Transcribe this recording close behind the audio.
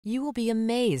You will be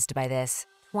amazed by this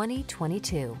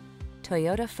 2022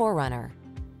 Toyota 4Runner.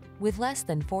 With less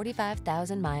than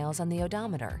 45,000 miles on the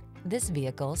odometer, this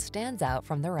vehicle stands out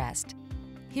from the rest.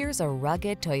 Here's a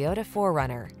rugged Toyota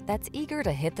 4Runner that's eager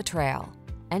to hit the trail.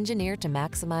 Engineered to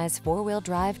maximize four-wheel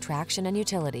drive traction and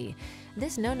utility,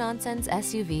 this no-nonsense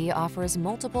SUV offers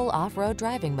multiple off-road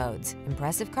driving modes,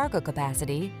 impressive cargo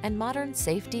capacity, and modern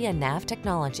safety and nav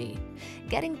technology.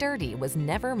 Getting dirty was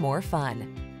never more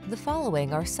fun. The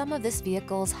following are some of this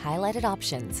vehicle's highlighted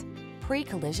options: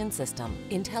 pre-collision system,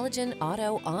 intelligent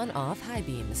auto on-off high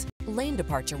beams, lane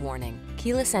departure warning,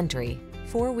 keyless entry,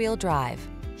 four-wheel drive,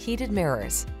 heated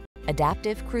mirrors,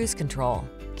 adaptive cruise control,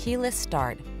 keyless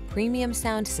start, premium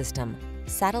sound system,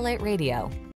 satellite radio.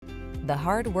 The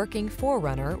hard-working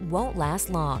 4Runner won't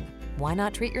last long. Why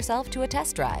not treat yourself to a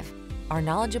test drive? Our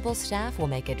knowledgeable staff will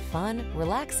make it fun,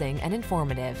 relaxing, and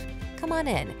informative. Come on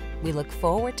in. We look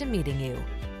forward to meeting you.